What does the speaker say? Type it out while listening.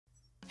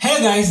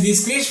Hello guys,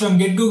 this is Krish from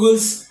Get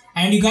Googles,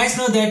 and you guys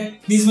know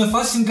that this is my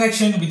first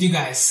interaction with you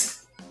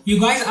guys. You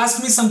guys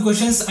asked me some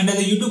questions under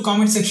the YouTube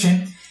comment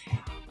section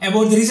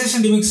about the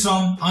recession remix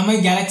ROM on my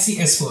Galaxy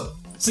S4.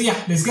 So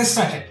yeah, let's get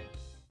started.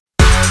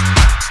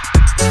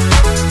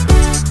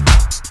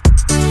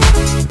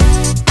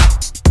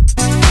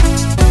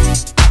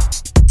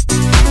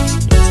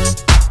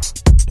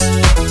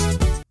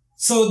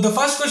 So the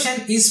first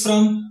question is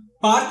from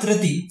Parth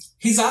Rati.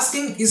 He's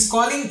asking, is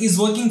calling is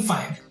working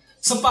fine?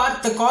 So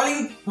Parth, the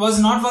calling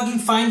was not working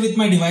fine with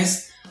my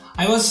device.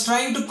 I was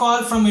trying to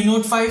call from my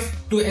Note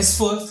 5 to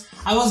S4.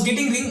 I was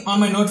getting ring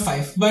on my Note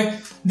 5, but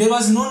there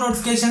was no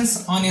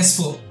notifications on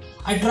S4.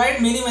 I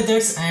tried many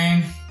methods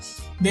and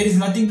there is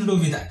nothing to do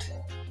with that.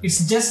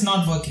 It's just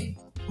not working.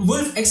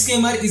 Wolf X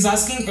Gamer is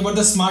asking about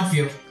the Smart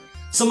View.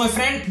 So my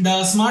friend,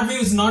 the Smart View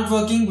is not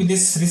working with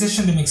this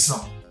recession remix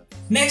ROM.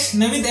 Next,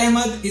 Navid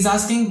Ahmed is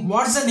asking,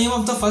 what's the name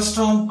of the first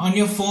ROM on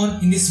your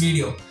phone in this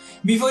video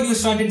before you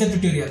started the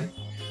tutorial?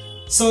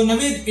 So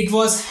Navid, it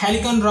was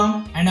Helicon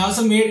ROM, and I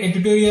also made a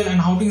tutorial on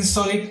how to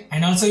install it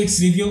and also its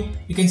review.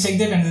 You can check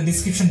that under the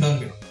description down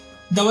below.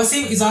 The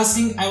Wasim is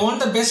asking, I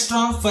want the best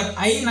ROM for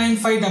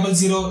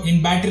I9500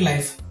 in battery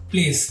life,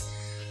 please.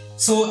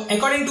 So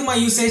according to my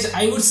usage,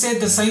 I would say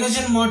the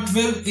CyanogenMod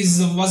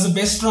 12 was the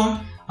best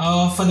ROM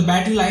for the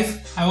battery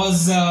life. I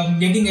was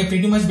getting a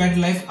pretty much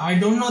battery life. I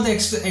don't know the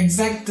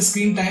exact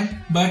screen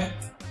time, but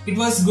it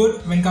was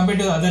good when compared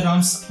to the other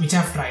ROMs which I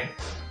have tried.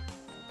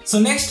 So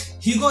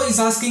next, Hugo is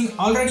asking,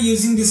 already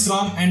using this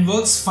ROM and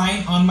works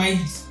fine on my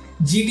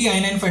GT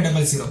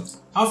I9500.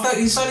 After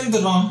installing the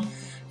ROM,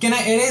 can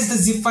I erase the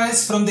zip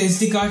files from the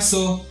SD card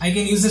so I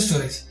can use the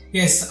storage?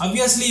 Yes,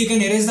 obviously you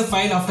can erase the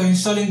file after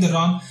installing the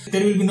ROM.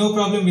 There will be no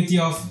problem with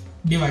your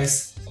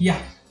device.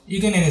 Yeah, you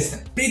can erase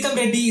them. Preetham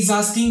Reddy is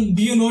asking,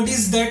 do you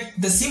notice that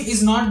the SIM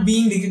is not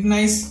being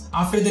recognized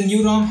after the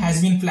new ROM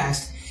has been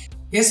flashed?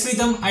 Yes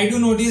Preetham, I do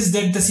notice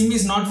that the SIM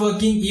is not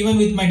working even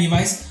with my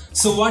device.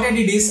 So what I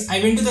did is,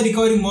 I went to the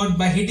recovery mode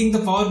by hitting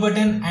the power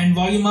button and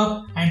volume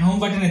up and home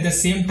button at the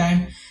same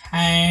time,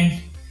 and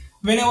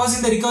when I was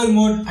in the recovery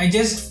mode, I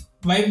just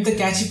wiped the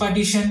cache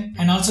partition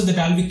and also the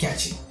Dalvik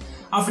cache.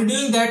 After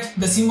doing that,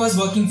 the SIM was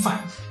working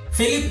fine.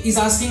 Philip is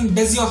asking,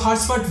 does your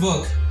hotspot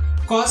work?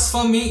 Cause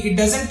for me, it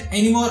doesn't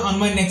anymore on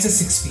my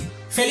Nexus 6P.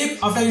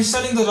 Philip, after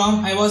installing the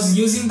ROM, I was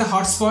using the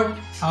hotspot.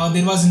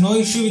 There was no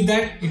issue with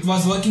that. It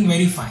was working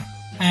very fine.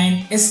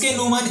 And SK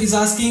Newman is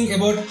asking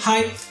about,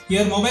 hi,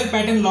 your mobile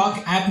pattern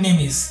lock app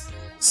name is.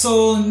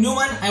 So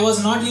Newman, I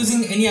was not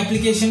using any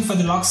application for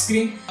the lock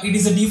screen. It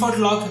is a default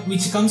lock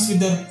which comes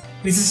with the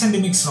recession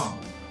remix ROM.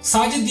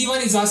 Sajid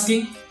Diwan is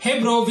asking, hey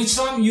bro, which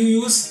ROM you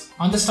use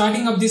on the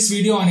starting of this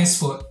video on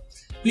S4?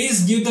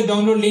 Please give the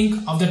download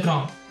link of that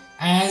ROM.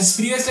 As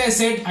previously I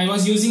said, I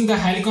was using the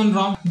Helicon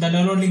ROM. The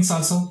download links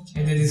also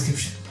in the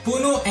description.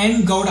 Punu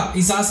N Gowda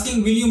is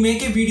asking, will you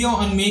make a video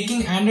on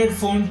making Android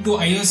phone to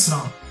iOS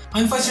ROM?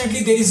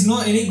 Unfortunately, there is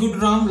no any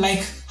good ROM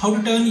like how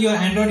to turn your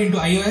Android into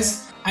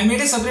iOS. I made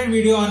a separate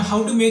video on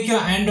how to make your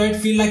Android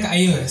feel like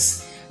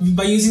iOS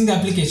by using the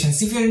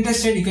applications. If you are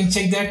interested, you can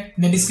check that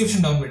in the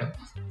description down below.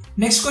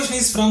 Next question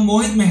is from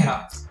Mohit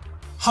Mehra.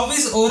 How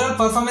is overall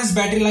performance,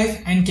 battery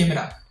life and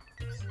camera?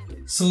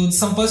 So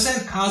some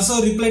person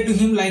also replied to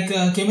him like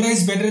camera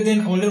is better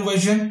than older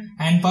version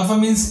and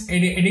performance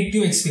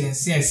addictive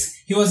experience. Yes,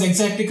 he was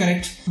exactly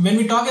correct. When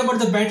we talk about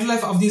the battery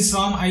life of this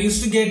ROM, I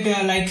used to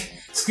get like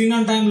screen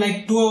on time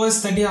like 2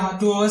 hours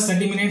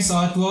 30 minutes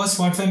or 2 hours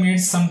 45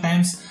 minutes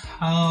sometimes.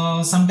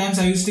 Sometimes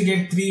I used to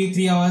get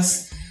 3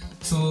 hours.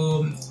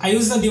 So I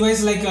use the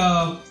device like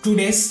 2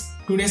 days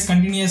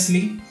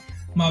continuously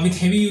with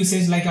heavy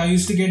usage. Like I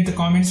used to get the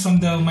comments from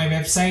my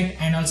website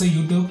and also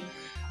YouTube.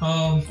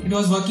 It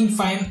was working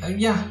fine.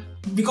 Yeah,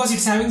 because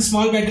it's having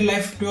small battery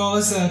life, 2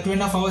 hours,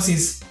 2.5 hours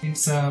it's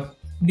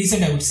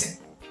decent, I would say.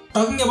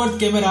 Talking about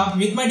camera,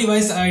 with my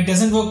device it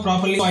doesn't work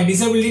properly, so I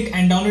disabled it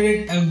and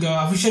downloaded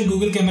the official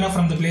Google camera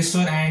from the Play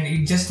Store and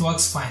it just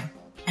works fine.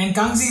 And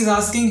Kangzi is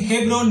asking,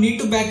 hey bro, need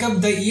to back up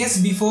the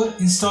ES before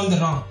install the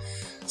ROM.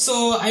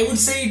 So I would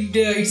say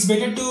it's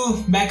better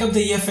to back up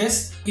the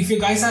EFS. If you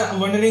guys are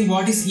wondering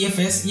what is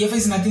EFS, EFS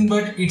is nothing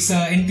but it's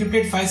an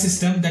encrypted file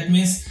system. That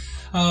means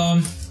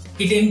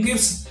it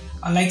encrypts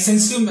like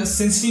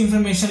sensitive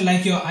information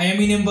like your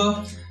IMEI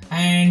number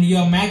and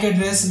your MAC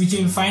address, which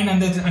you will find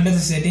under the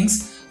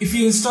settings. If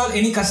you install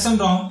any custom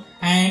ROM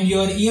and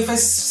your EFS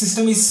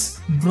system is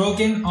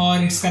broken or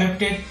it's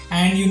corrupted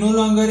and you're no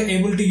longer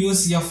able to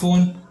use your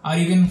phone or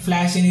you can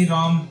flash any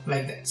ROM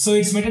like that. So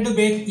it's better to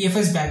make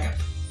EFS backup.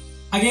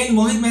 Again,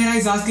 Mohit Mehra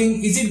is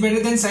asking, is it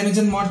better than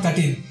CyanogenMod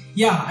 13?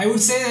 Yeah, I would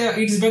say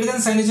it's better than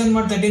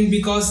CyanogenMod 13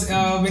 because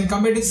when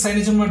compared to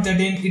CyanogenMod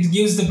 13, it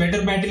gives the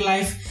better battery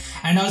life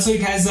and also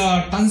it has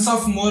tons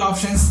of more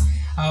options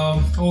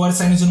over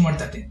CyanogenMod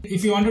 13.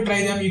 If you want to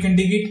try them, you can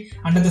dig it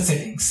under the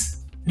settings.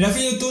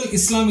 Rafiutul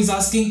Islam is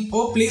asking,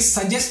 oh please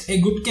suggest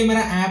a good camera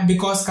app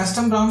because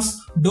custom ROMs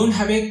don't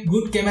have a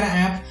good camera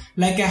app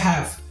like I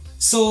have.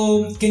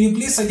 So can you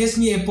please suggest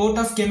me a port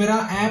of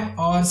camera app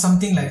or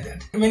something like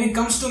that? When it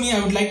comes to me,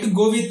 I would like to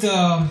go with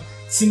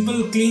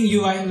simple clean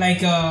UI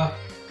like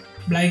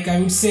I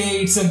would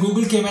say it's a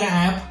Google camera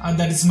app.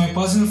 That is my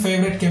personal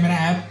favorite camera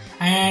app.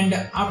 And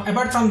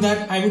apart from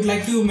that, I would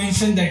like to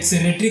mention that it's a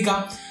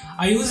Retrica.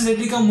 I use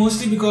Retrica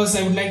mostly because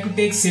I would like to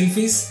take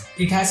selfies.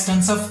 It has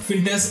tons of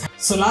filters.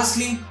 So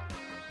lastly,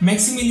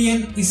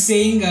 Maximilian is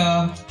saying,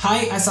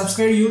 hi, I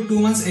subscribed you 2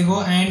 months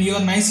ago and you're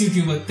a nice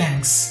YouTuber.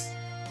 Thanks.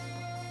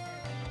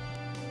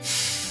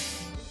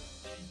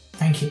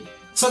 Thank you.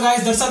 So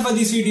guys, that's all for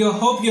this video.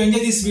 Hope you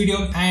enjoyed this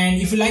video,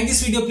 and if you like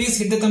this video, please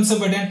hit the thumbs up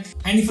button,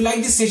 and if you like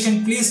this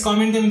session, please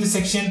comment them in the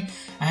section.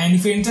 And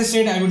if you're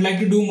interested, I would like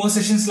to do more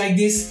sessions like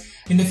this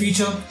in the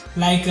future,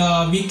 like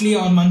weekly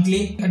or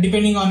monthly,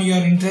 depending on your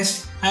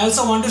interest. I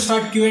also want to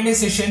start Q&A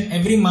session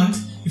every month.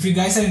 If you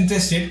guys are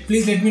interested,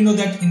 please let me know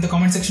that in the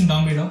comment section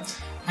down below.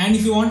 And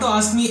if you want to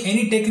ask me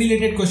any tech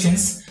related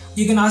questions,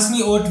 you can ask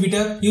me over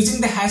Twitter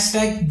using the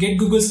hashtag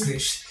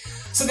 #GetGoogleSkrish.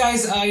 So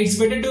guys, it's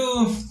better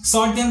to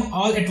sort them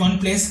all at one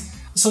place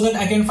so that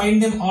I can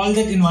find them all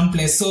that in one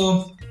place.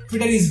 So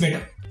Twitter is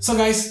better. So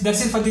guys,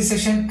 that's it for this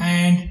session,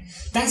 and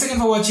thanks again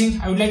for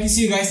watching. I would like to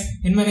see you guys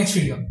in my next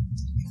video.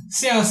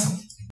 Stay awesome.